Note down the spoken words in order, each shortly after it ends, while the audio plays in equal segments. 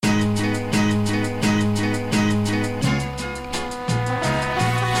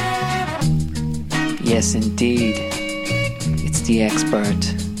Yes, indeed. It's the expert.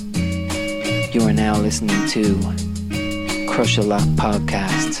 You are now listening to Crush a Lot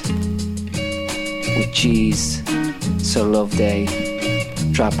Podcast with G's So Love Day,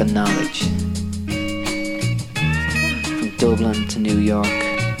 dropping knowledge. From Dublin to New York,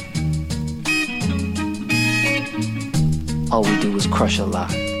 all we do is crush a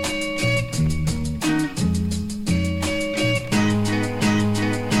lot.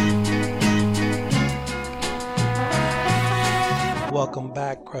 Welcome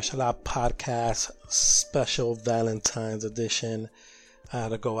back, Crush a Lot Podcast, special Valentine's edition. I had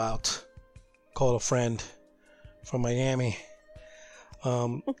to go out, call a friend from Miami.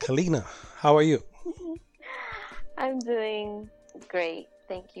 Kalina, how are you? I'm doing great.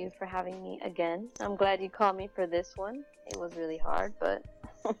 Thank you for having me again. I'm glad you called me for this one. It was really hard, but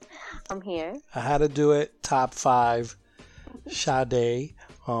I'm here. I had to do it. Top 5, Sade.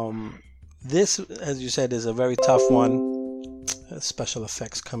 This, as you said, is a very tough one. Special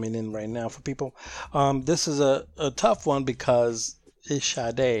effects coming in right now for people. This is a tough one because it's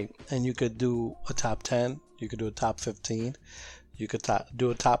Sade, and you could do a top 10, you could do a top 15, you could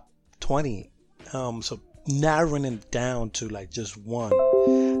do a top 20. So narrowing it down to like just one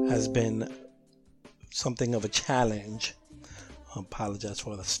has been something of a challenge. I apologize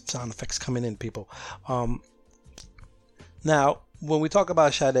for the sound effects coming in, people. Now, when we talk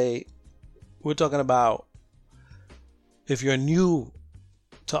about Sade, we're talking about if you're new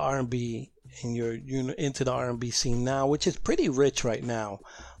to R&B and you're into the R&B scene now, which is pretty rich right now,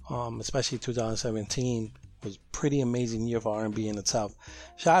 especially 2017 was pretty amazing year for R&B in itself.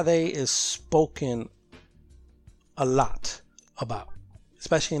 Sade is spoken a lot about,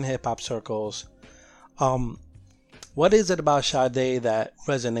 especially in hip hop circles. What is it about Sade that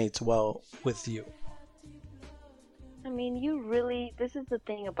resonates well with you? I mean, this is the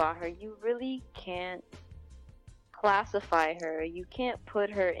thing about her. You really can't classify her. You can't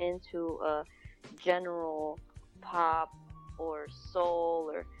put her into a general pop or soul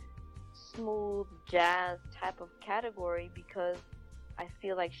or smooth jazz type of category because I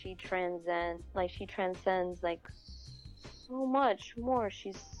feel like she transcends like so much more.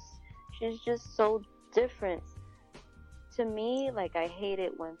 She's just so different. To me, like, I hate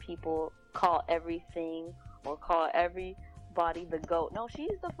it when people call everything or call everybody the GOAT. No,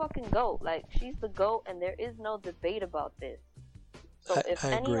 she's the fucking GOAT. Like, she's the GOAT, and there is no debate about this. So if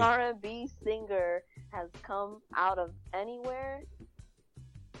any R&B singer has come out of anywhere,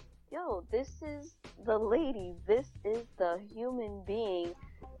 yo, this is the lady. This is the human being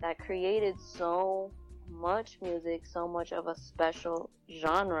that created so much music, so much of a special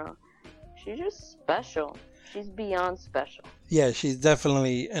genre. She's just special. She's beyond special. Yeah, she's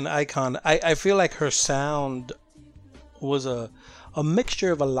definitely an icon. I feel like her sound was a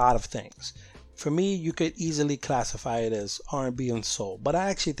mixture of a lot of things. For me, you could easily classify it as R&B and soul, but I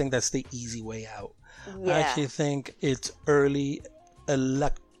actually think that's the easy way out. Yeah. I actually think it's early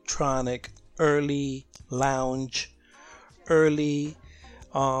electronic, early lounge, early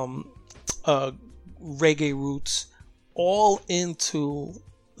reggae roots, all into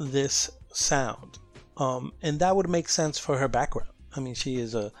this sound. And that would make sense for her background. I mean, she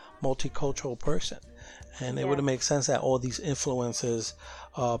is a multicultural person. And it would make sense that all these influences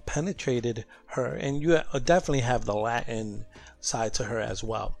penetrated her. And you definitely have the Latin side to her as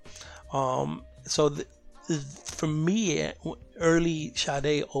well. For me, early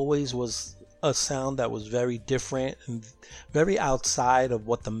Sade always was a sound that was very different and very outside of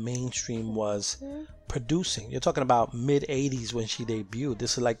what the mainstream was producing. You're talking about mid-'80s when she debuted.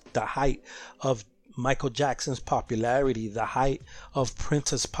 This is like the height of Michael Jackson's popularity, the height of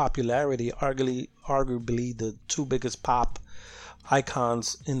Prince's popularity, arguably the two biggest pop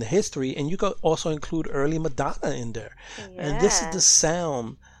icons in the history. And you could also include early Madonna in there. Yeah. And this is the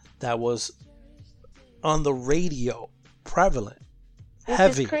sound that was on the radio, prevalent,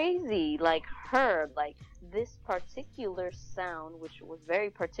 heavy. It's crazy. Like her, like this particular sound, which was very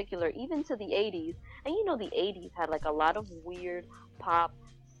particular even to the 80s. And you know, the 80s had like a lot of weird pop,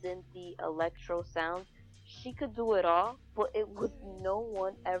 synthy, electro sounds. She could do it all, but no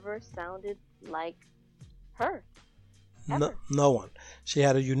one ever sounded like her. No one. She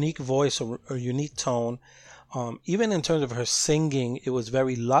had a unique voice, a unique tone. Even in terms of her singing, it was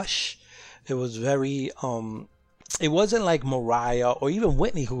very lush. It was very it wasn't like Mariah or even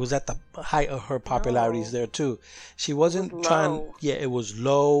Whitney, who was at the height of her popularities there too. She wasn't trying. Yeah, it was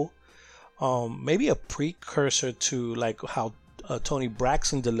low. Maybe a precursor to like how Toni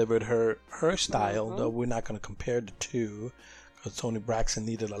Braxton delivered her style, though we're not going to compare the two because Tony Braxton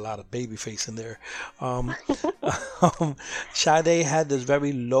needed a lot of baby face in there. Um, Sade had this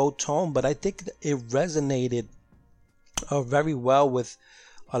very low tone, but I think it resonated very well with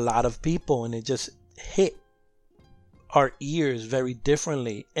a lot of people, and it just hit our ears very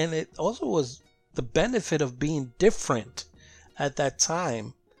differently. And it also was the benefit of being different at that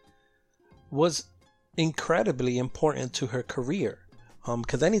time was incredibly important to her career.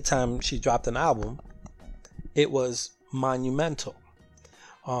 Because anytime she dropped an album, it was monumental,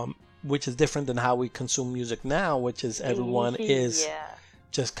 which is different than how we consume music now, which is everyone is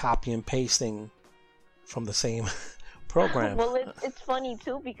just copy and pasting from the same program. Well, it's funny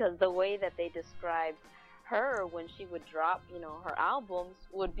too, because the way that they describe her when she would drop, her albums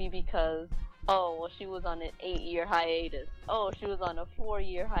would be because, oh, well, she was on an 8-year hiatus. Oh, she was on a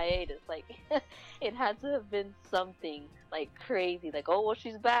 4-year hiatus. Like, it had to have been something like crazy. Like, oh, well,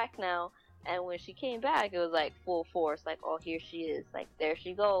 she's back now. And when she came back, it was like full force. Like, oh, here she is. Like, there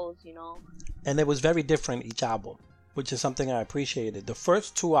she goes, And it was very different each album, which is something I appreciated. The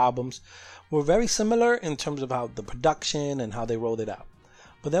first 2 albums were very similar in terms of how the production and how they rolled it out.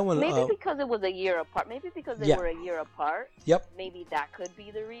 But then when maybe because it was a year apart. Maybe because they were a year apart. Yep. Maybe that could be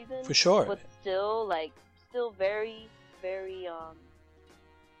the reason. For sure. But still, very, very,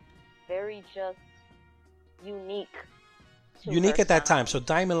 very just unique. Unique at that time. So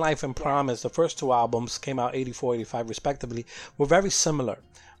Diamond Life and Promise, the first 2 albums came out 84, 85 respectively, were very similar.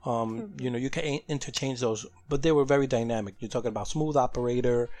 You can interchange those, but they were very dynamic. You're talking about Smooth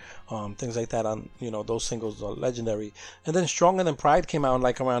Operator, things like that. On those singles are legendary. And then Stronger Than Pride came out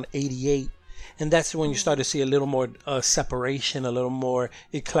like around 88, and that's when you start to see a little more separation, a little more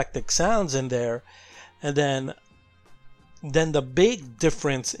eclectic sounds in there. And then the big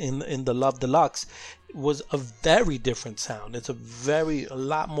difference in the Love Deluxe was a very different sound. It's a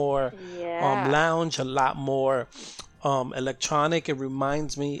lot more lounge, a lot more electronic. It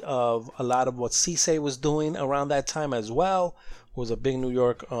reminds me of a lot of what Cisse was doing around that time as well. It was a big New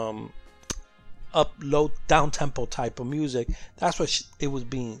York up low down tempo type of music. That's what it was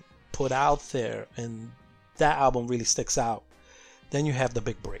being put out there, and that album really sticks out. Then you have the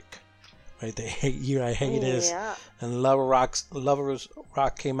big break, right? The Year I Hate Is, and Lovers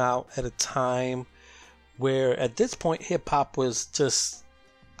Rock came out at a time where at this point hip hop was just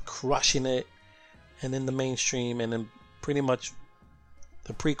crushing it and in the mainstream, and then pretty much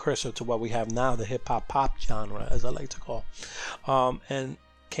the precursor to what we have now, the hip hop pop genre, as I like to call, and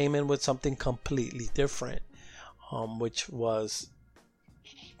came in with something completely different, which was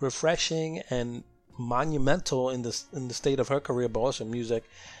refreshing and monumental in the state of her career, but also music.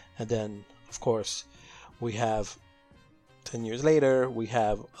 And then, of course, we have 10 years later, we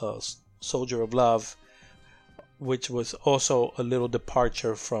have Soldier of Love, which was also a little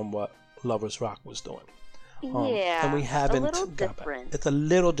departure from what Lovers Rock was doing. And we haven't a little different. It's a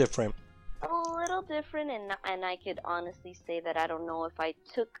little different. A little different, and I could honestly say that I don't know if I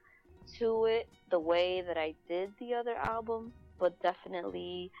took to it the way that I did the other album, but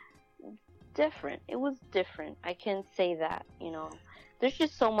definitely different. It was different. I can say that, There's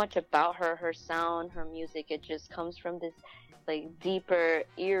just so much about her sound, her music. It just comes from this like deeper,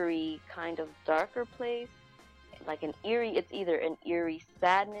 eerie kind of darker place. Like it's either an eerie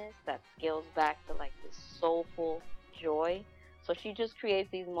sadness that scales back to like this soulful joy. So she just creates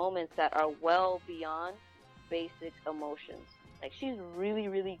these moments that are well beyond basic emotions. Like, she's really,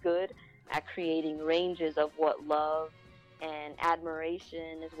 really good at creating ranges of what love and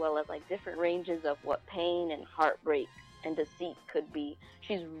admiration, as well as like different ranges of what pain and heartbreak and deceit could be.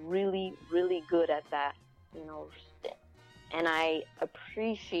 She's really, really good at that, and I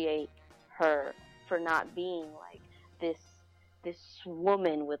appreciate her for not being like this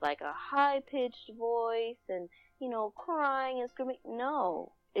woman with like a high-pitched voice and, crying and screaming.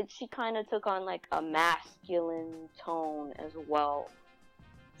 No, she kind of took on like a masculine tone as well.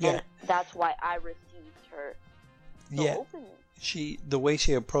 Yeah. And that's why I received her so openly. The way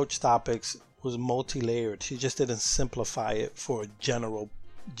she approached topics was multi-layered. She just didn't simplify it for a general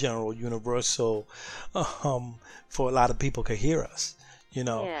universal, for a lot of people could hear us.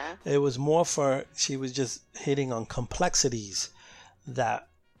 It was more she was just hitting on complexities that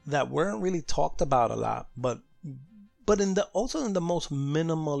weren't really talked about a lot, but also in the most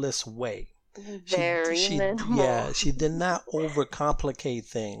minimalist way. Very minimal. Yeah, she did not overcomplicate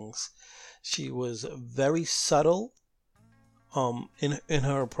things. She was very subtle, in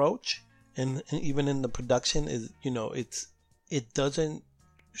her approach, and even in the production it doesn't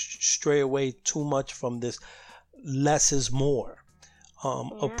stray away too much from this less is more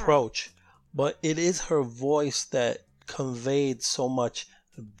approach, but it is her voice that conveyed so much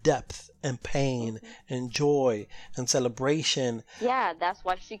depth and pain and joy and celebration. Yeah, that's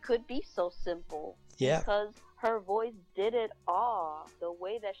why she could be so simple. Yeah. Because her voice did it all. The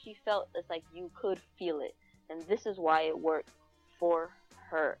way that she felt, it's like you could feel it. And this is why it worked for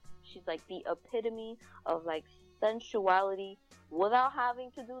her. She's like the epitome of like sensuality without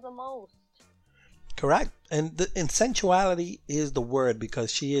having to do the most. Correct. And sensuality is the word,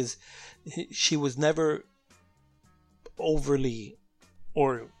 because she was never overly,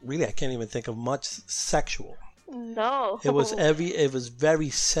 or really I can't even think of much sexual. No. It was very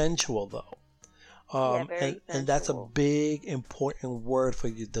sensual though. And that's a big important word for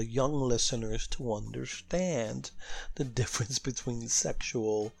you, the young listeners, to understand the difference between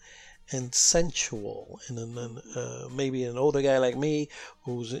sexual and sensual. And then maybe an older guy like me,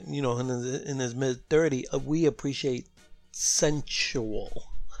 who's in his mid-30s, we appreciate sensual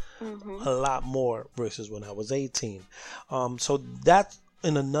a lot more versus when I was 18. So that's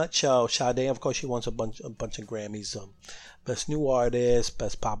in a nutshell Sade. Of course, she wants a bunch of Grammys. Best New Artist,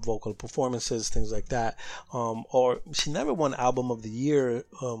 Best Pop Vocal Performances, things like that. Or she never won Album of the Year,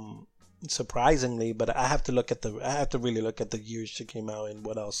 surprisingly, but I have to really look at the years she came out and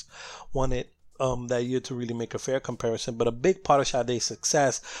what else won it that year to really make a fair comparison. But a big part of Sade's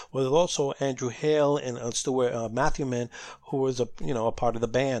success was also Andrew Hale and Stuart Matthewman, who was a part of the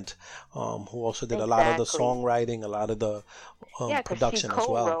band, who also did a lot of the songwriting, a lot of the production as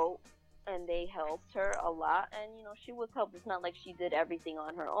well. And they helped her a lot, and she was helped. It's not like she did everything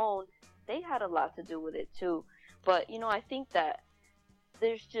on her own. They had a lot to do with it too. But I think that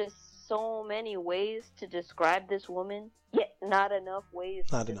there's just so many ways to describe this woman, yet not enough ways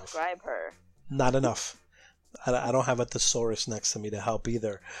to describe her. Not enough. I don't have a thesaurus next to me to help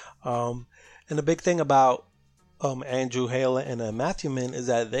either. And the big thing about Andrew Hale and Matthewman is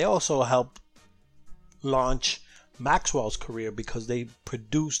that they also helped launch Maxwell's career, because they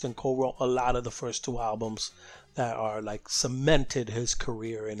produced and co-wrote a lot of the first two albums that are like cemented his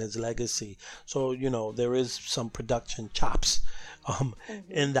career and his legacy. So there is some production chops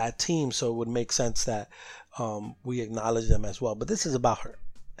in that team, so it would make sense that we acknowledge them as well. But this is about her,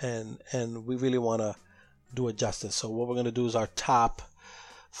 and we really want to do it justice. So what we're going to do is our top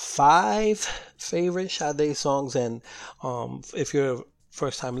 5 favorite Sade songs. And if you're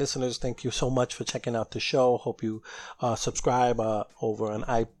first-time listeners, thank you so much for checking out the show. Hope you subscribe over on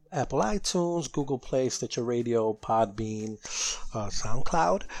Apple iTunes, Google Play, Stitcher Radio, Podbean,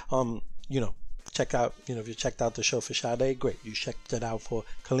 SoundCloud. Check out, if you checked out the show for Sade, great. You checked it out for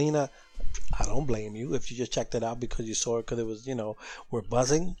Kalina, I don't blame you. If you just checked it out because you saw it because it was, we're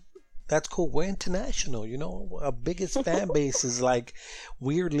buzzing, that's cool. We're international, Our biggest fan base is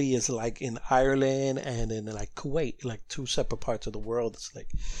weirdly in Ireland and in Kuwait, like 2 separate parts of the world. It's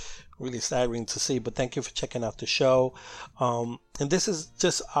really staggering to see. But thank you for checking out the show. And this is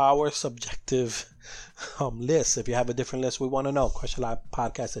just our subjective list. If you have a different list, we want to know.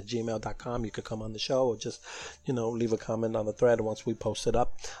 CrushALivePodcast@gmail.com. You could come on the show or just, leave a comment on the thread once we post it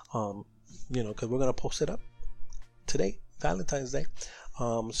up. Because we're going to post it up today, Valentine's Day.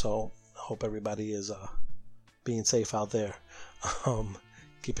 So I hope everybody is being safe out there.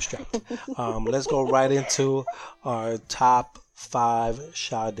 Keep it strapped. Let's go right into our top 5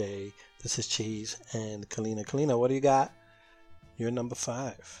 Sade. This is Cheese and Kalina. Kalina, what do you got? You're number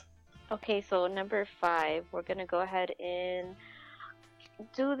 5. Okay, so number 5, we're gonna go ahead and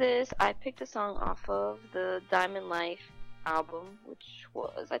do this. I picked a song off of the Diamond Life album, which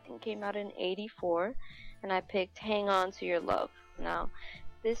I think came out in '84, and I picked Hang On to Your Love. Now,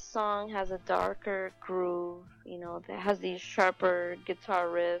 this song has a darker groove, that has these sharper guitar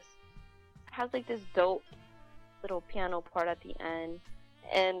riffs. It has this dope little piano part at the end.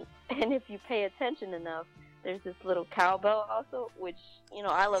 And if you pay attention enough, there's this little cowbell also, which,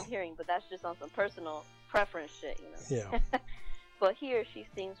 I love hearing, but that's just on some personal preference shit, Yeah. But here she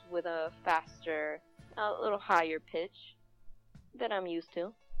sings with a faster, a little higher pitch that I'm used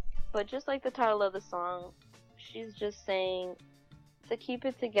to. But just like the title of the song, she's just saying to keep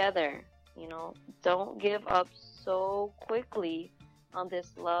it together, don't give up so quickly on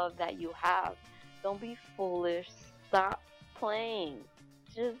this love that you have. Don't be foolish. Stop playing.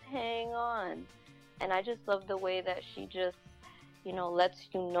 Just hang on. And I just love the way that she just, lets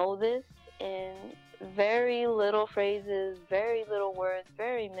you know this in very little phrases, very little words,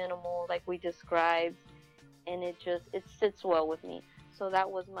 very minimal, like we described. And it sits well with me. So that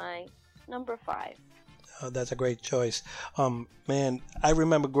was my number 5. That's a great choice. Man, I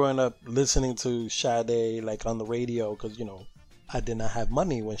remember growing up listening to Sade on the radio because, I did not have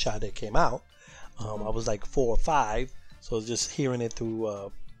money when Sade came out. I was 4 or 5, so just hearing it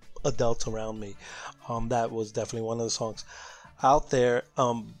through adults around me. That was definitely one of the songs out there.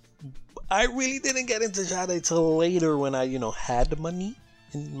 I really didn't get into Sade till later when I, had the money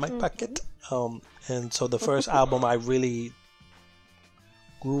in my pocket. And so the first album I really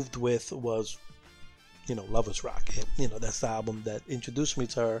grooved with was, Lovers Rock. That's the album that introduced me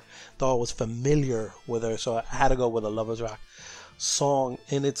to her. Though I was familiar with her, so I had to go with a Lovers Rock song.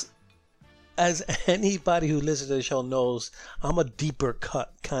 And it's, as anybody who listens to the show knows, I'm a deeper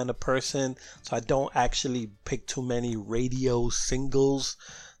cut kind of person, so I don't actually pick too many radio singles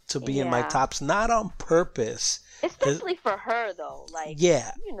to be in my tops, not on purpose. Especially for her, though. Like,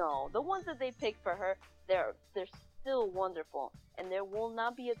 the ones that they pick for her, they're still wonderful. And there will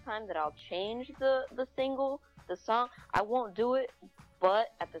not be a time that I'll change the single, the song. I won't do it,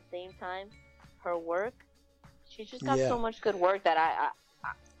 but at the same time, her work, she's just got so much good work that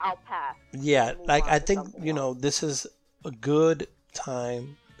I'll pass. Yeah, like I think, this is a good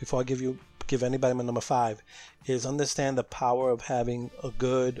time, before I give anybody my number 5, is understand the power of having a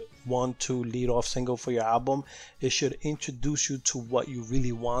good 1-2 lead off single for your album. It should introduce you to what you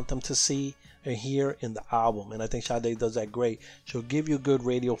really want them to see and hear in the album. And I think Sade does that great. She'll give you good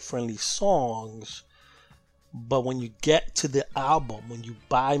radio friendly songs, but when you get to the album, when you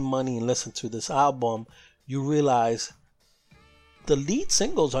buy money and listen to this album, you realize the lead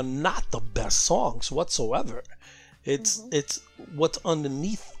singles are not the best songs whatsoever. It's what's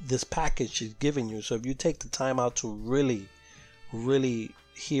underneath this package she's giving you. So if you take the time out to really, really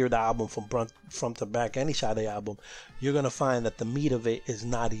hear the album from front to back, any Sade album, you're gonna find that the meat of it is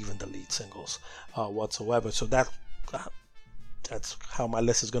not even the lead singles whatsoever. So that's how my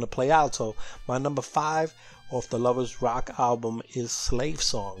list is gonna play out. So my number 5 off the Lovers Rock album is Slave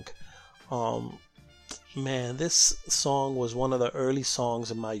Song. Man, this song was one of the early songs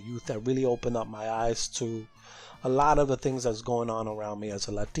in my youth that really opened up my eyes to a lot of the things that's going on around me as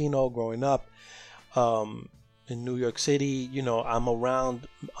a Latino growing up in New York City. I'm around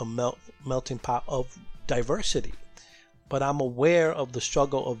a melting pot of diversity, but I'm aware of the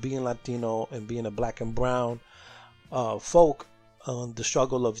struggle of being Latino and being a black and brown folk, the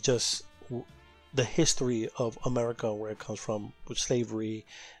struggle of just the history of America, where it comes from, with slavery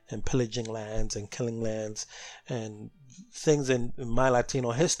and pillaging lands and killing lands and things in my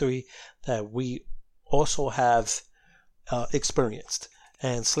Latino history that we also have experienced.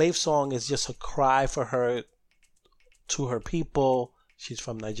 And Slave Song is just a cry for her, to her people. She's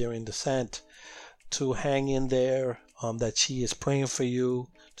from Nigerian descent, to hang in there, that she is praying for you,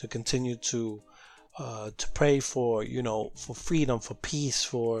 to continue to pray for, for freedom, for peace,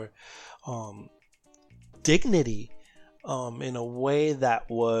 for dignity, in a way that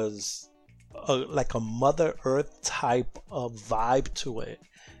was like a Mother Earth type of vibe to it.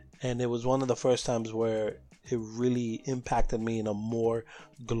 And it was one of the first times where it really impacted me in a more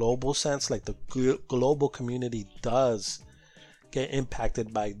global sense. Like, the global community does get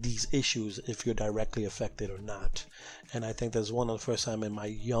impacted by these issues if you're directly affected or not. And I think that's one of the first time in my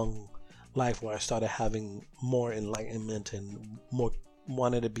young life where I started having more enlightenment and more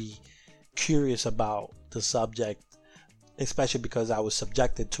wanted to be curious about the subject, especially because I was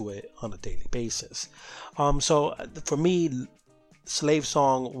subjected to it on a daily basis. So for me, Slave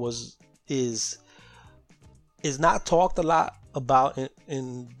Song is not talked a lot about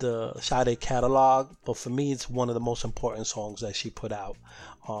in the Sade catalog, but for me it's one of the most important songs that she put out,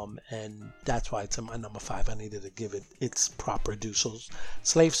 and that's why it's in my number 5. I needed to give it its proper due. So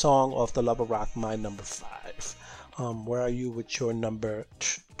Slave Song off the Lover Rock, my number 5. Where are you with your number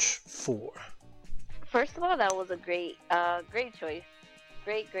 4? First of all, that was a great choice.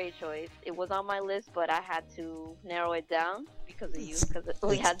 Great choice. It was on my list, but I had to narrow it down because of you, because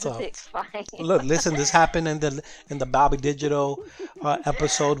we had to pick 5. Look, listen, this happened in the Bobby Digital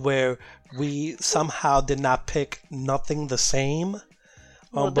episode where we somehow did not pick nothing the same.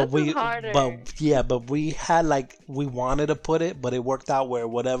 But we had we wanted to put it, but it worked out where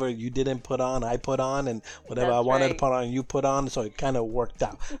whatever you didn't put on, I put on, and whatever I wanted to put on, you put on. So it kind of worked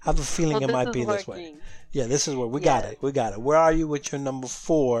out. I have a feeling it might be this way. Yeah, this is where we got it. We got it. Where are you with your number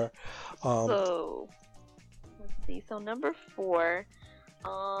 4? So let's see. So number 4,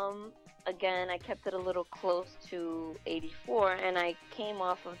 again, I kept it a little close to 84, and I came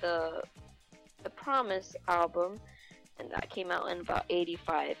off of the Promise album, and that came out in about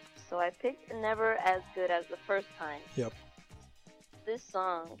 85. So I picked Never As Good As the First Time. Yep. This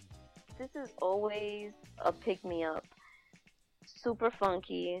song, this is always a pick-me-up. Super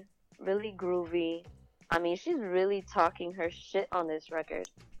funky, really groovy. I mean, she's really talking her shit on this record.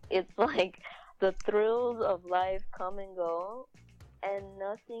 It's like the thrills of life come and go, and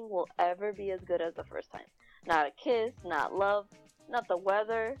nothing will ever be as good as the first time. Not a kiss, not love, not the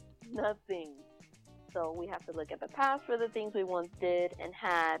weather, nothing. So we have to look at the past for the things we once did and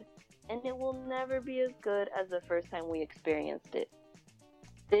had, and it will never be as good as the first time we experienced it.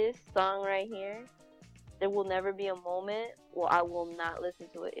 This song right here, there will never be a moment where I will not listen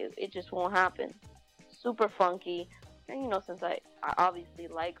to it. It just won't happen. Super funky. And since I obviously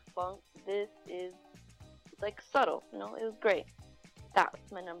like funk, this is like subtle. It was great. That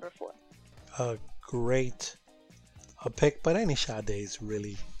was my number 4. A great pick, but any Sade is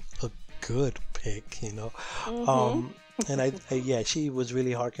really a good pick. And yeah, she was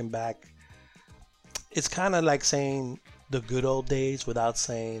really harking back. It's kind of like saying the good old days without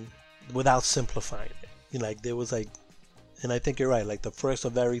simplifying it. Like there was like, and I think you're right. Like the first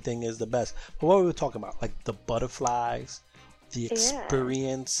of everything is the best. But what were we talking about? Like the butterflies, the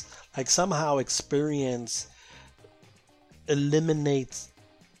experience. Yeah. Like somehow experience eliminates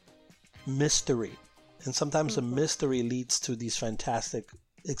mystery, and sometimes the mystery leads to these fantastic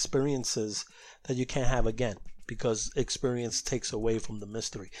experiences that you can't have again, because experience takes away from the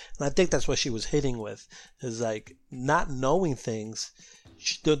mystery. And I think that's what she was hitting with, is like not knowing things.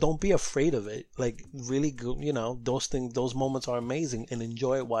 Don't be afraid of it. Like really good, those moments are amazing, and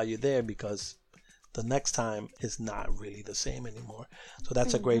enjoy it while you're there, because the next time is not really the same anymore. So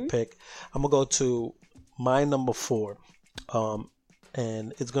that's a great pick. I'm gonna go to my number 4,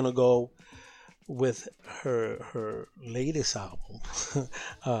 and it's gonna go with her latest album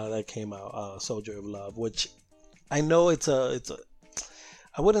that came out, Soldier of Love, which I know it's a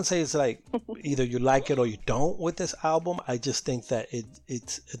I wouldn't say it's like either you like it or you don't with this album. I just think that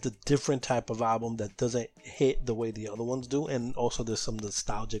it's a different type of album that doesn't hit the way the other ones do, and also there's some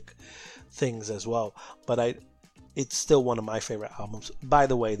nostalgic things as well. But it's still one of my favorite albums. By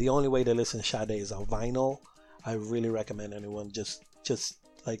the way, the only way to listen to Sade is on vinyl. I really recommend anyone just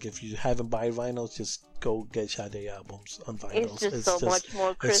like if you haven't bought vinyls, just go get Sade albums on vinyls. It's just much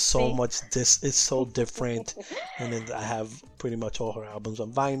more crispy. It's so much it's so different. And then I have pretty much all her albums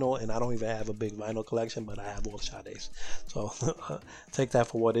on vinyl, and I don't even have a big vinyl collection, but I have all Sade's. So take that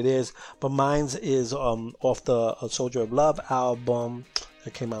for what it is. But mine's is off the Soldier of Love album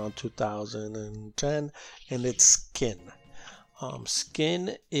that came out in 2010, and it's Skin.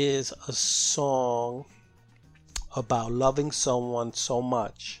 Skin is a song about loving someone so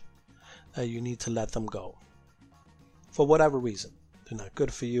much that you need to let them go for whatever reason. They're not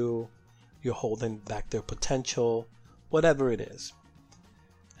good for you, you're holding back their potential, whatever it is.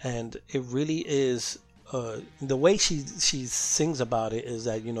 And it really is the way she sings about it is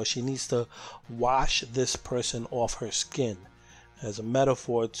that she needs to wash this person off her skin as a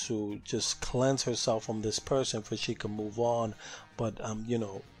metaphor to just cleanse herself from this person so she can move on. But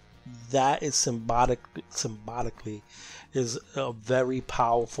that is symbolically is a very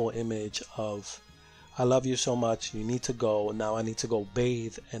powerful image of, I love you so much, you need to go, now I need to go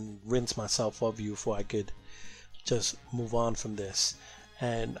bathe and rinse myself of you before I could just move on from this.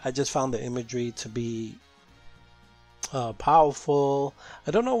 And I just found the imagery to be powerful.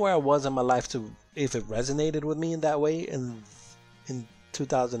 I don't know where I was in my life if it resonated with me in that way in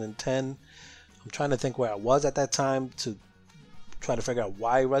 2010. I'm trying to think where I was at that time to try to figure out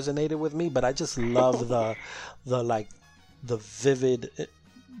why it resonated with me, but I just love the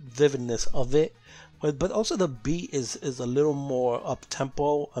vividness of it. But also the beat is a little more up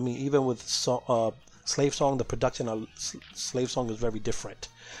tempo. I mean, even with Slave Song, the production of Slave Song is very different,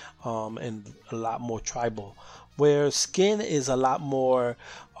 and a lot more tribal. Where Skin is a lot more,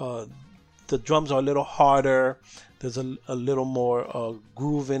 the drums are a little harder. There's a little more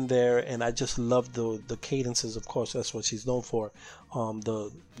groove in there, and I just love the cadences. Of course, that's what she's known for,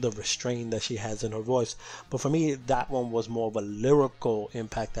 the restraint that she has in her voice. But for me, that one was more of a lyrical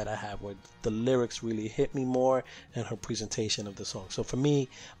impact that I have, where the lyrics really hit me more, and her presentation of the song. So for me,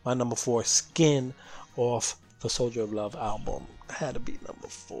 my number 4, Skin, off the Soldier of Love album, had to be number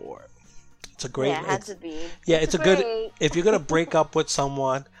 4. It's a great. Yeah, it had to be. Yeah, it's a good. If you're gonna break up with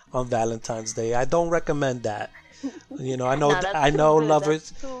someone on Valentine's Day, I don't recommend that. I know lovers.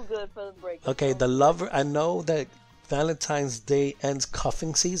 That's too good for the break. Okay, I know that Valentine's Day ends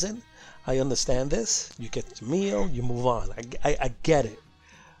cuffing season. I understand this. You get the meal, you move on. I get it.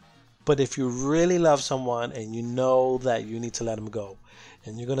 But if you really love someone and you know that you need to let them go,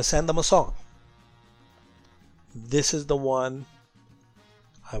 and you're gonna send them a song, this is the one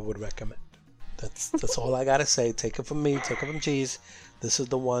I would recommend. That's all I gotta say. Take it from me. Take it from Cheese. This is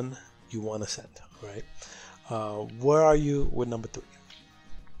the one you want to send. All right. Where are you with number 3?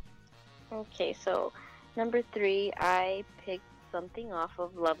 Okay, so number 3, I picked something off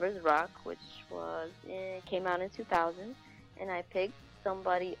of Lovers Rock, which came out in 2000, and I picked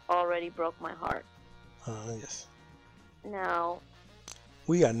Somebody Already Broke My Heart. Yes. Now,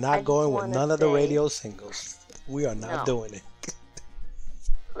 We are not just going with wanna none of the say- radio singles. We are not No. doing it.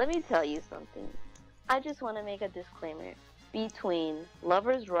 Let me tell you something. I just want to make a disclaimer. Between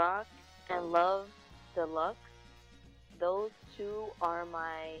Lovers Rock and Love Deluxe, those two are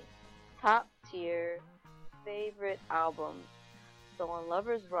my top tier favorite albums. So on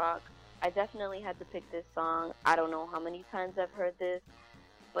Lovers Rock, I definitely had to pick this song. I don't know how many times I've heard this,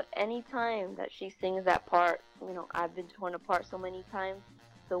 but any time that she sings that part, you know, I've been torn apart so many times,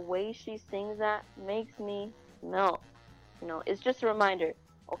 the way she sings that makes me melt. You know, it's just a reminder.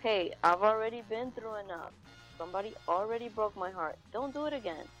 Okay, I've already been through enough. Somebody already broke my heart. Don't do it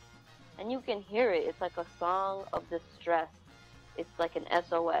again. And you can hear it. It's like a song of distress. It's like an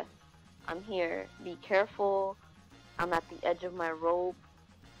SOS. I'm here. Be careful. I'm at the edge of my rope.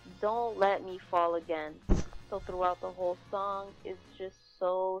 Don't let me fall again. So throughout the whole song, it's just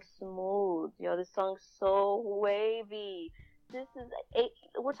so smooth. Yo, this song's so wavy.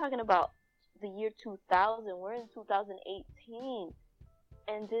 We're talking about the year 2000. We're in 2018.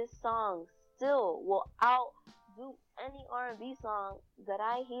 And this song still will outdo any R&B song that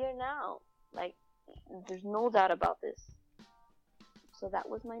I hear now. Like, there's no doubt about this. So that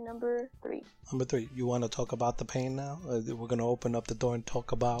was my number 3. Number 3, you want to talk about the pain now? We're going to open up the door and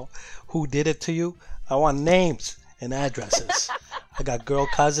talk about who did it to you. I want names and addresses. I got girl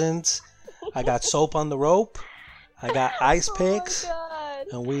cousins. I got soap on the rope. I got ice picks. Oh my God.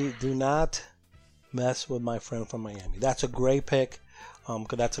 And we do not mess with my friend from Miami. That's a great pick.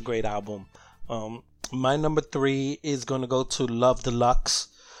 Because that's a great album. My number 3 is going to go to Love Deluxe,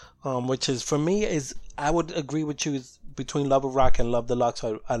 which is, for me, is, I would agree with you, is between Love of Rock and Love Deluxe,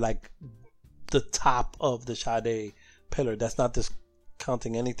 I like the top of the Sade pillar. That's not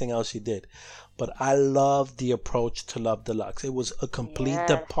discounting anything else she did. But I love the approach to Love Deluxe. It was a complete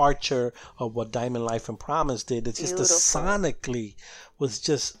departure of what Diamond Life and Promise did. It's just sonically was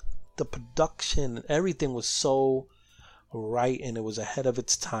just, the production, everything was so right, and it was ahead of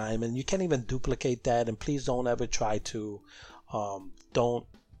its time, and you can't even duplicate that. And please don't ever try to. Don't.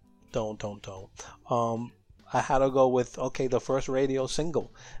 I had to go with, okay, the first radio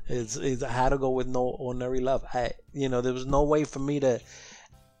single is I had to go with No Ordinary Love. There was no way for me to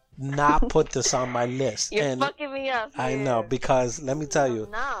not put this on my list. You're fucking me up here. I know, because let me tell you.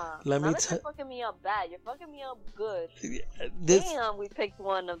 Nah. You're fucking me up bad. You're fucking me up good. Damn, we picked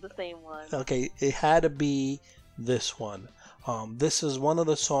one of the same one. Okay, it had to be this one. This is one of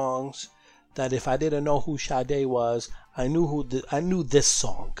the songs that if I didn't know who Sade was, I knew this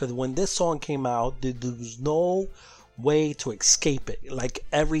song, because when this song came out, there was no way to escape it. Like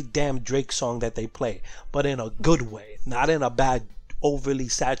every damn Drake song that they play, but in a good way, not in a bad, overly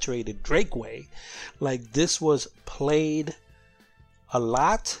saturated Drake way. Like, this was played a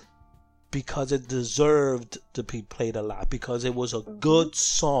lot because it deserved to be played a lot, because it was a good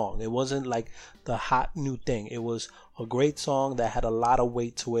song. It wasn't like the hot new thing. It was a great song that had a lot of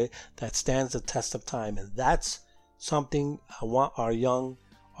weight to it, that stands the test of time. And that's something I want our young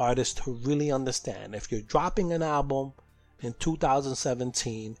artists to really understand. If you're dropping an album in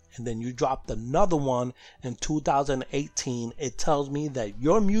 2017 and then you dropped another one in 2018, it tells me that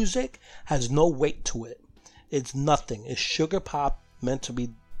your music has no weight to it. It's nothing. It's sugar pop meant to be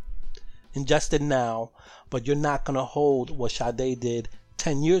ingested now, but you're not going to hold what Sade did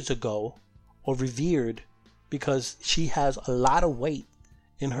 10 years ago or revered, because she has a lot of weight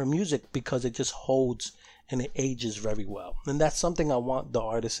in her music, because it just holds and it ages very well. And that's something I want the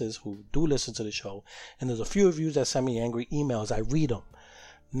artists who do listen to the show, and there's a few of you that send me angry emails, I read them.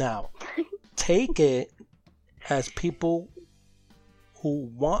 Now, take it as people who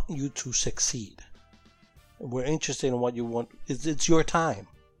want you to succeed. We're interested in what you want. It's your time.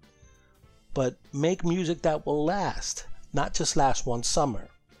 But make music that will last, not just last one summer.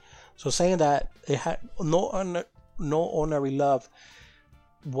 So saying that, it had No Ordinary Love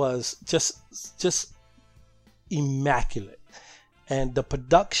was just immaculate, and the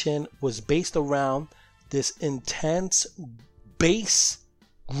production was based around this intense bass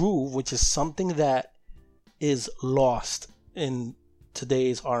groove, which is something that is lost in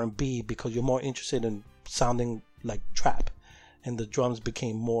today's R&B, because you're more interested in sounding like trap, and the drums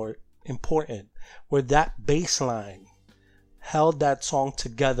became more important, where that bass line held that song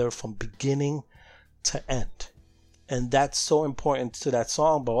together from beginning to end. And that's so important to that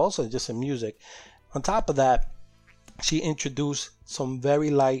song, but also just in music. On top of that, she introduced some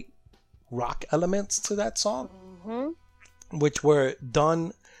very light rock elements to that song, which were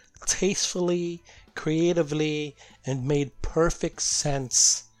done tastefully, creatively, and made perfect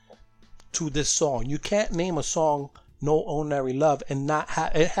sense to this song. You can't name a song No Ordinary Love and not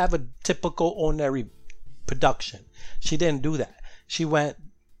have a typical Ordinary production. She didn't do that. she went,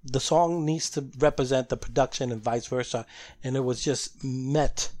 the song needs to represent the production and vice versa, and it was just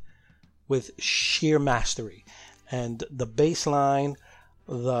met with sheer mastery. And the bass line,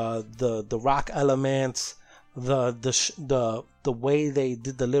 the rock elements, the way they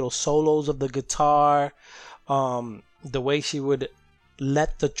did the little solos of the guitar, the way she would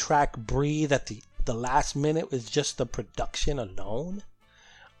let the track breathe at the last minute is just the production alone,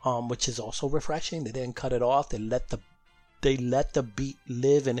 which is also refreshing. They didn't cut it off. They let the beat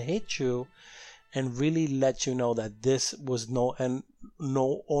live and hit you, and really let you know that this was no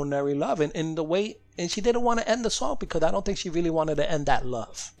ordinary love. And the way, and she didn't want to end the song because I don't think she really wanted to end that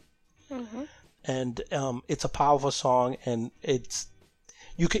love. Mm-hmm. And it's a powerful song, and it's,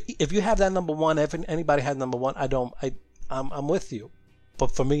 you could, if you have that number one, if anybody has number one, I'm with you.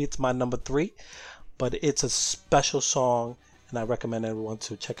 But for me, it's my number 3. But it's a special song, and I recommend everyone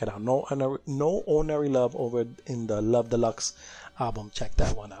to check it out. No Ordinary Love over in the Love Deluxe album. Check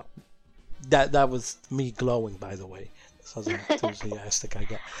that one out. That was me glowing, by the way. That's how enthusiastic I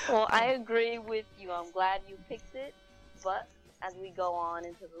get. Well, I agree with you. I'm glad you picked it. But as we go on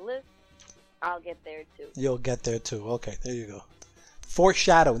into the list, I'll get there too. You'll get there too. Okay, there you go.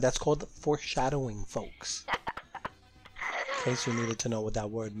 Foreshadowing. That's called foreshadowing, folks. In case you needed to know what that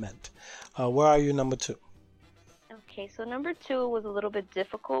word meant. Where are you, number 2? Okay, so number 2 was a little bit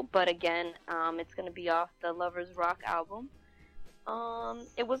difficult, but again, it's going to be off the Lovers Rock album.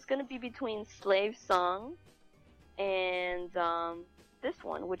 It was going to be between Slave Song and this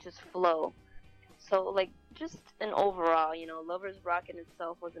one, which is Flow. So, like, just an overall, Lovers Rock in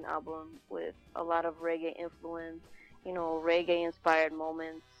itself was an album with a lot of reggae influence, reggae-inspired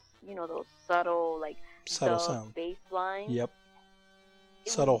moments, those subtle sound. Bass line. Yep.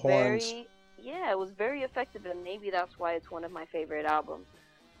 Subtle horns. Yeah, it was very effective, and maybe that's why it's one of my favorite albums.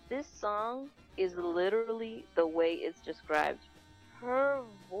 This song is literally the way it's described. Her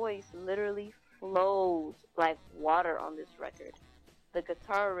voice literally flows like water on this record. The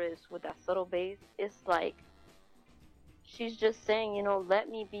guitarist with that subtle bass, it's like she's just saying, let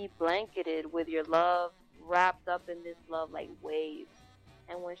me be blanketed with your love, wrapped up in this love like waves.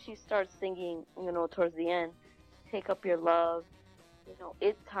 And when she starts singing, towards the end, take up your love,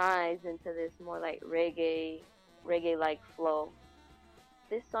 it ties into this more like reggae-like flow.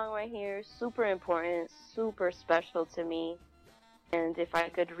 This song right here is super important, super special to me. And if I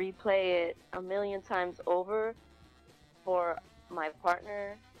could replay it a million times over for my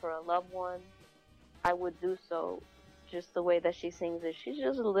partner, for a loved one, I would do so. Just the way that she sings it. She's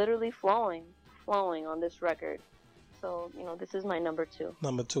just literally flowing on this record. So, this is my number 2.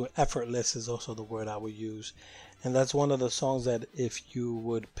 Number 2, effortless is also the word I would use. And that's one of the songs that if you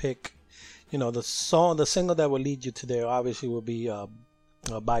would pick, the single that would lead you to there obviously would be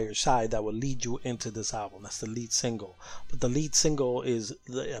By Your Side, that will lead you into this album. That's the lead single. But the lead single is,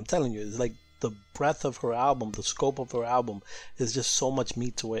 I'm telling you, it's like the breadth of her album, the scope of her album is just so much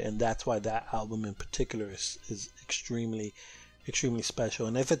meat to it. And that's why that album in particular is extremely special.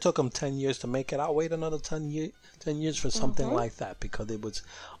 And if it took them 10 years to make it, I'll wait another 10 years for something like that, because it was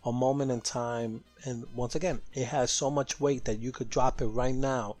a moment in time. And once again, it has so much weight that you could drop it right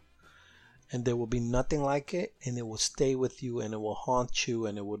now and there will be nothing like it, and it will stay with you, and it will haunt you,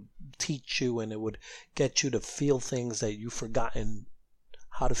 and it would teach you, and it would get you to feel things that you've forgotten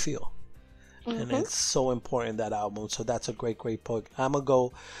how to feel. And it's so important, that album. So that's a great pick. I'm gonna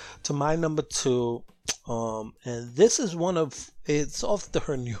go to my number 2, and this is it's off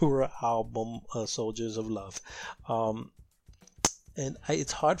her newer album, Soldiers of Love, and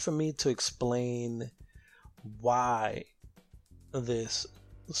it's hard for me to explain why this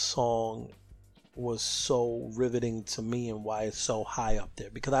song was so riveting to me and why it's so high up there,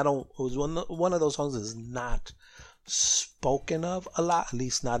 because it was one of those songs that's not spoken of a lot, at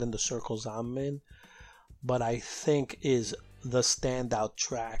least not in the circles I'm in, but I think is the standout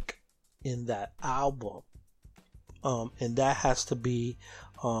track in that album, and that has to be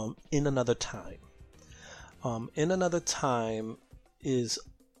In Another Time. In Another Time is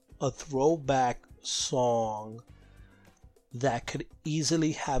a throwback song that could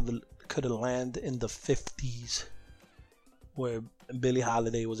easily could land in the 50s, where Billie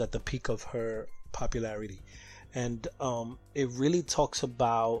Holiday was at the peak of her popularity. And it really talks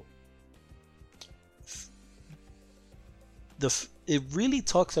about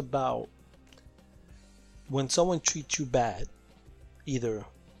when someone treats you bad, either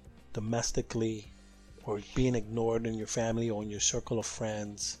domestically or being ignored in your family or in your circle of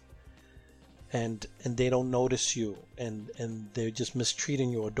friends, and they don't notice you, and they're just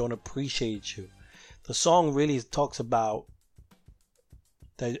mistreating you or don't appreciate you. The song really talks about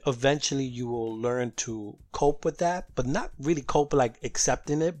that eventually you will learn to cope with that, but not really cope like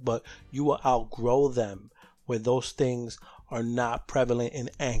accepting it, but you will outgrow them where those things are not prevalent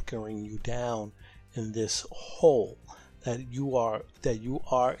in anchoring you down in this hole, that you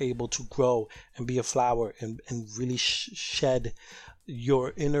are able to grow and be a flower and really shed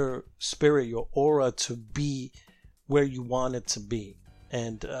your inner spirit, your aura, to be where you want it to be.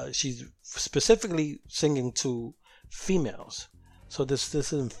 And she's specifically singing to females. So this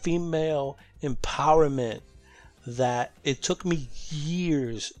is female empowerment that it took me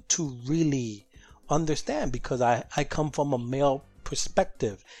years to really understand, because I come from a male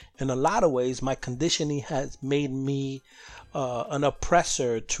perspective. In a lot of ways, my conditioning has made me an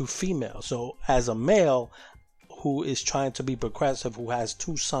oppressor to females. So as a male who is trying to be progressive, who has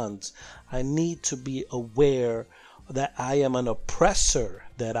 2 sons, I need to be aware that I am an oppressor,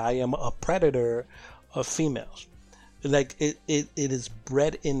 that I am a predator of females. Like it is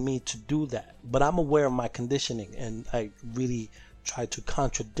bred in me to do that, but I'm aware of my conditioning, and I really try to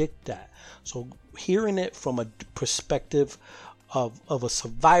contradict that. So hearing it from a perspective of a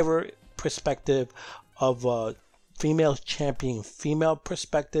survivor perspective, of a female champion female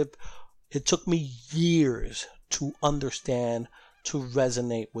perspective, it took me years to understand, to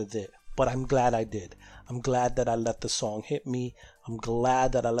resonate with it. But I'm glad I did. I'm glad that I let the song hit me. I'm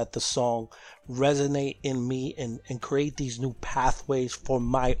glad that I let the song resonate in me and create these new pathways for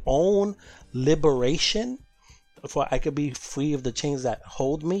my own liberation, for I could be free of the chains that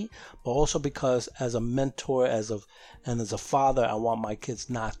hold me, but also because as a mentor, as a father, I want my kids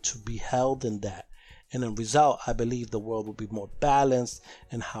not to be held in that. And in result, I believe the world will be more balanced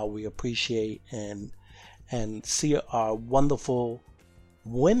in how we appreciate and see our wonderful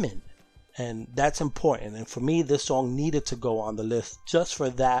women. And that's important. And for me, this song needed to go on the list just for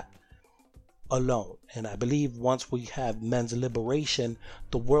that alone. And I believe once we have men's liberation,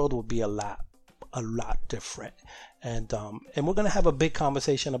 the world will be a lot different. And we're going to have a big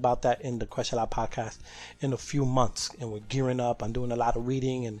conversation about that in the Crush a Lot podcast in a few months. And we're gearing up. I'm doing a lot of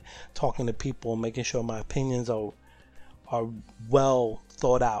reading and talking to people, making sure my opinions are well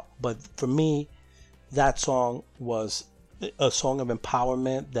thought out. But for me, that song was a song of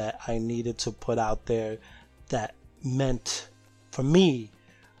empowerment that I needed to put out there, that meant for me,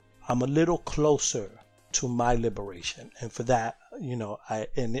 I'm a little closer to my liberation. And for that, I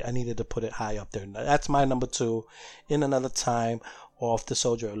needed to put it high up there. That's my number 2, In Another Time, off the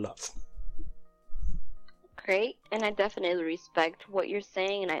Soldier of Love. Great. And I definitely respect what you're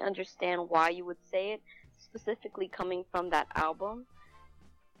saying, and I understand why you would say it, specifically coming from that album.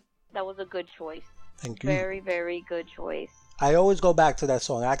 That was a good choice. Thank you. Very, very good choice. I always go back to that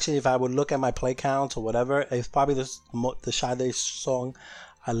song. Actually, if I would look at my play counts or whatever, it's probably the Sade song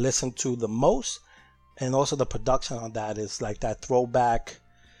I listen to the most. And also the production on that is like that throwback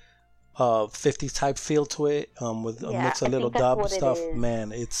 50s type feel to it, with a mix of little dub stuff.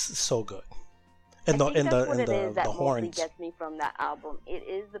 Man, it's so good. And the horns. Mostly gets me from that album. It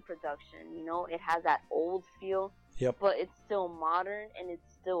is the production. It has that old feel. Yep. But it's still modern and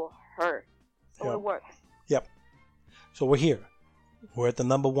it's still her. So it works. Yep. So we're here. We're at the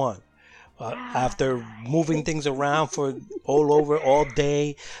number 1. After moving things around for all over all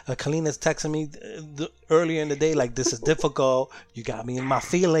day, Kalina's texting me earlier in the day like, this is difficult. You got me in my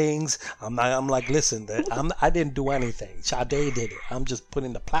feelings. I'm like, listen, I didn't do anything. Sade did it. I'm just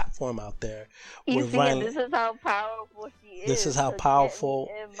putting the platform out there. You see, this is how powerful she is. This is how powerful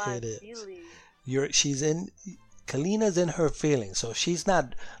it is. Kalina's in her feelings, so she's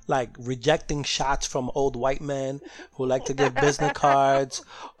not like rejecting shots from old white men who like to give business cards,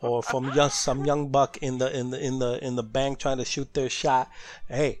 or from some young buck in the bank trying to shoot their shot.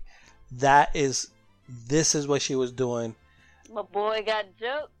 Hey, this is what she was doing. My boy got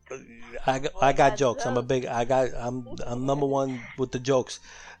jokes. I got jokes. I'm number 1 with the jokes.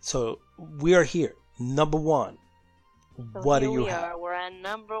 So we are here, number 1. So what do you have? We're at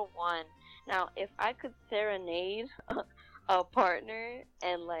number 1. Now, if I could serenade a partner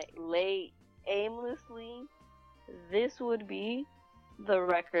and lay aimlessly, this would be the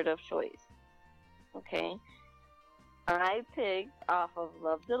record of choice. Okay? I picked off of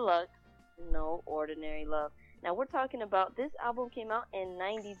Love Deluxe, No Ordinary Love. Now, we're talking about, this album came out in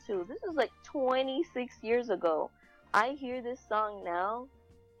 92. This is 26 years ago. I hear this song now,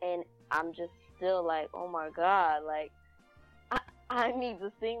 and I'm just still like, oh my God, I need to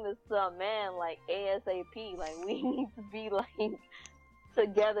sing this to a man ASAP. We need to be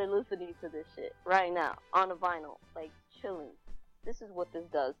together listening to this shit right now on a vinyl, chilling. This is what this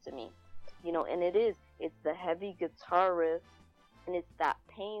does to me, and it's the heavy guitar riff, and it's that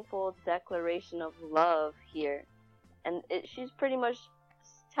painful declaration of love here, and she's pretty much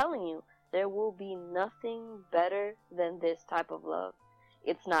telling you, there will be nothing better than this type of love.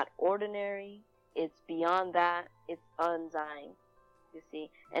 It's not ordinary. It's beyond that. It's undying. You see?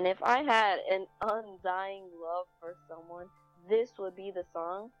 And if I had an undying love for someone, this would be the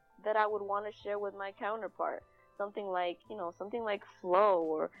song that I would want to share with my counterpart. Something like, something like Flow,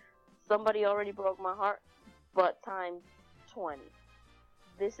 or Somebody Already Broke My Heart, but times 20.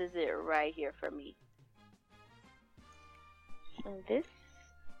 This is it right here for me. And this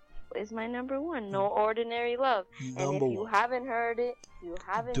is my number one. No Ordinary Love. And if you haven't heard it, you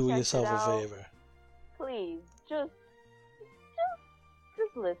haven't do checked yourself it out, a favor. please just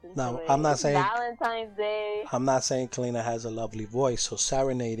listen Now, to it. I'm not It's saying Valentine's Day. I'm not saying Kalina has a lovely voice, so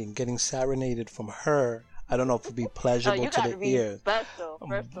getting serenaded from her, I don't know if it would be pleasurable to the ear. Special,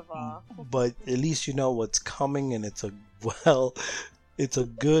 first of all. But at least you know what's coming, and it's a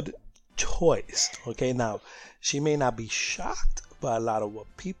good choice. Okay, now she may not be shocked by a lot of what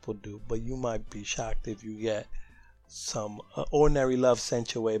people do, but you might be shocked if you get some Ordinary Love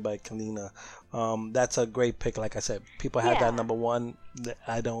sent your way by Kalina. That's a great pick. Like I said, people had that number one.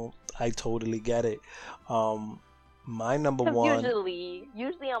 I totally get it. My number one.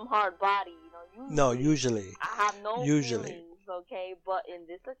 Usually I'm hard body. Usually. I have no feelings, okay? But in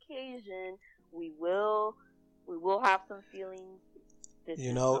this occasion, we will have some feelings.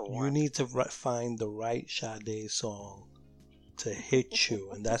 You need to find the right Sade song to hit you,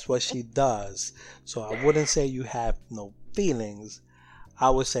 and that's what she does. So I wouldn't say you have no feelings. I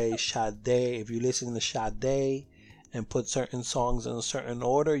would say Sade. If you listen to Sade and put certain songs in a certain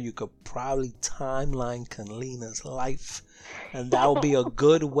order, you could probably timeline Kalina's life, and that would be a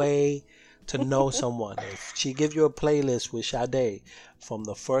good way to know someone. If she give you a playlist with Sade from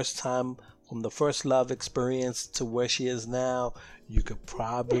the first love experience to where she is now, you could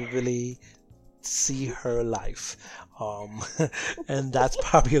probably really see her life, and that's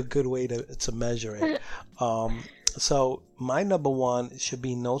probably a good way to measure it. So my number one should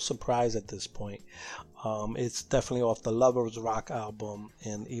be no surprise at this point. It's definitely off the Lovers Rock album,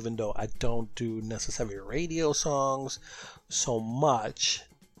 and even though I don't do necessarily radio songs so much,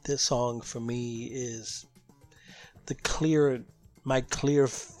 this song for me is my clear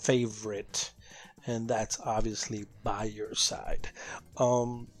favorite, and that's obviously By Your Side.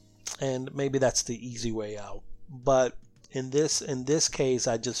 And maybe that's the easy way out, but in this case,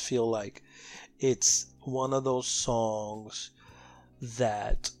 I just feel like it's one of those songs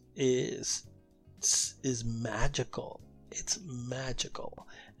that is magical. It's magical,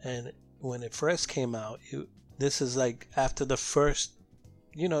 and when it first came out, this is like after the first.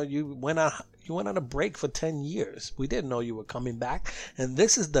 You went on a break for 10 years. We didn't know you were coming back. And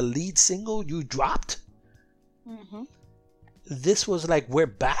this is the lead single you dropped? Mm-hmm. This was like, we're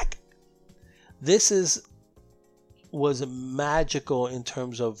back? This was magical in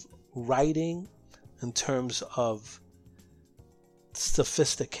terms of writing, in terms of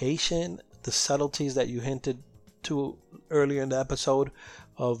sophistication, the subtleties that you hinted to earlier in the episode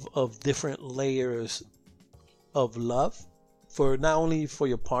of different layers of love. For not only for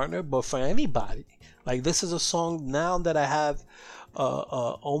your partner, but for anybody. Like, this is a song now that I have a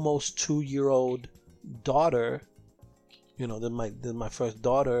almost 2-year-old daughter. They're my first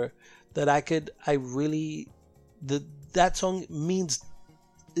daughter. That that song means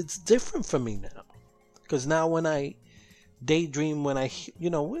it's different for me now. Because now when I daydream,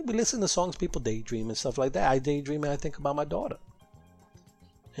 we listen to songs, people daydream and stuff like that. I daydream and I think about my daughter.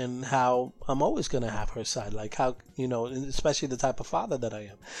 And how I'm always going to have her side, like how, especially the type of father that I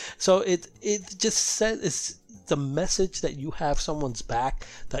am. So it just says it's the message that you have someone's back,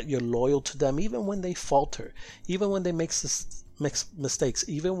 that you're loyal to them, even when they falter, even when they make mistakes,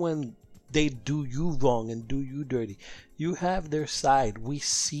 even when they do you wrong and do you dirty. You have their side. We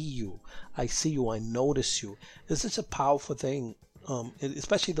see you. I see you. I notice you. It's such a powerful thing,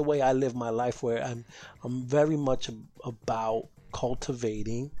 especially the way I live my life, where I'm very much about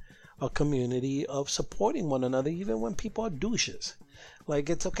cultivating a community of supporting one another, even when people are douches. Like,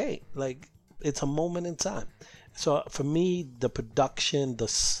 it's okay. Like, it's a moment in time. So for me, the production,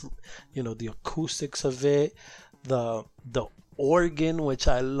 the acoustics of it, the organ, which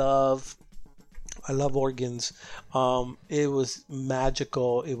I love organs. It was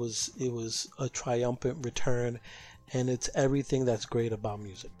magical. It was a triumphant return, and it's everything that's great about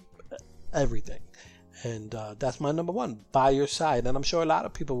music. Everything. And that's my number one, By Your Side. And I'm sure a lot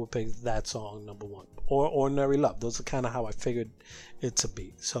of people will pick that song number one, or Ordinary Love. Those are kind of how I figured it to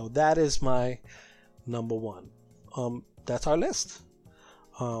be. So that is my number one. That's our list.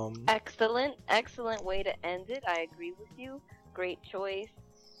 Excellent way to end it. I agree with you. Great choice.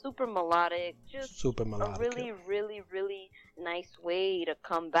 super melodic, just Super melodic. a really, really, really nice way to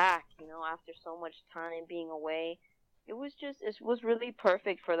come back, you know, after so much time being away. It was really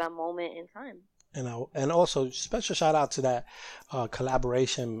perfect for that moment in time. And also special shout out to that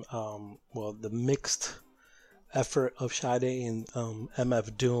collaboration, the mixed effort of Sade and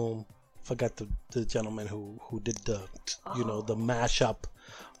MF Doom. Forgot the gentleman who did the the mashup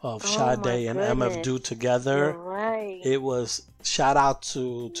of Sade and MF Doom together. You're right. It was shout out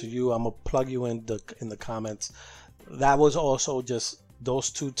to you. I'm gonna plug you in the comments. That was also just those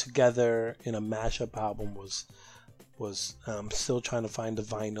two together in a mashup album was still trying to find the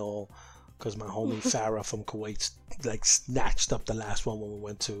vinyl because my homie Farah from Kuwait like snatched up the last one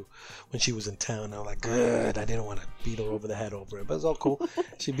when she was in town. I was like, good. I didn't want to beat her over the head over it, but it's all cool.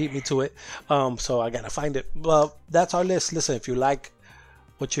 She beat me to it. So I gotta find it. Well, that's our list. Listen, if you like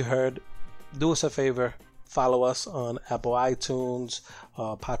what you heard, do us a favor. Follow us on Apple iTunes,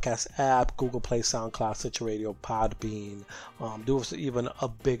 podcast app, Google Play, SoundCloud, Stitcher Radio, Podbean. Do us even a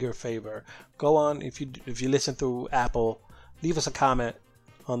bigger favor. Go on if you listen through Apple, leave us a comment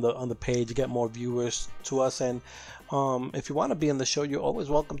on the page. Get more viewers to us, and if you want to be on the show, you're always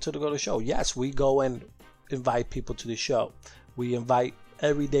welcome to go to the show. Yes, we go and invite people to the show. We invite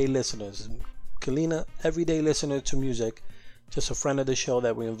everyday listeners. Kalina, everyday listener to music, just a friend of the show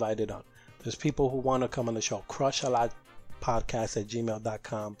that we invited on. There's people who want to come on the show.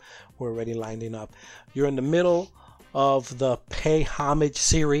 crushalotpodcast@gmail.com. We're already lining up. You're in the middle of the Pay Homage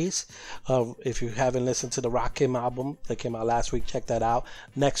series. If you haven't listened to the Rakim album that came out last week, check that out.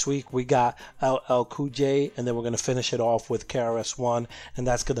 Next week we got LL Cool J, and then we're going to finish it off with KRS-One, and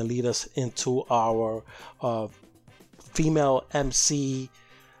that's going to lead us into our female MC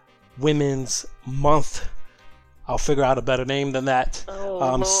Women's Month. I'll figure out a better name than that.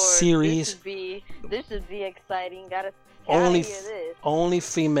 Lord, series. This should be exciting. Gotta only hear this. Only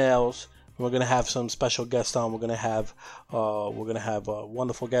females. We're gonna have some special guests on. We're gonna have a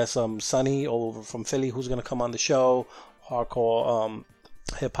wonderful guest, Sunny over from Philly, who's gonna come on the show. Hardcore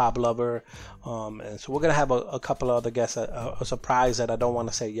hip hop lover, and so we're gonna have a couple of other guests. A surprise that I don't want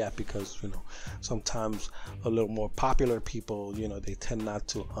to say yet because sometimes a little more popular people, they tend not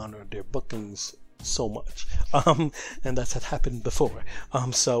to honor their bookings so much, and that's had happened before,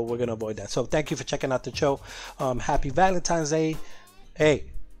 so we're gonna avoid that. So thank you for checking out the show. Happy Valentine's Day.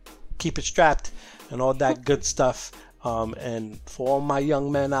 Hey, keep it strapped and all that good stuff, and for all my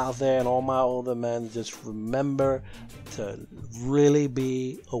young men out there and all my older men, just remember to really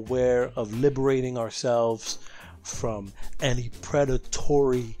be aware of liberating ourselves from any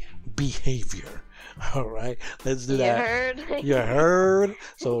predatory behavior. All right, let's do that. You heard?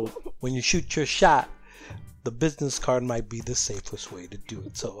 So when you shoot your shot, the business card might be the safest way to do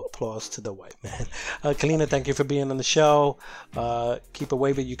it. So applause to the white man. Kalina, thank you for being on the show. Keep it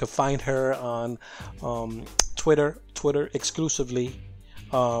wavy. You can find her on Twitter exclusively,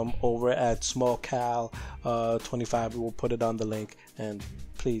 over at SmallCal25. We will put it on the link, and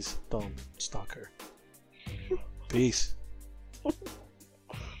please don't stalk her. Peace.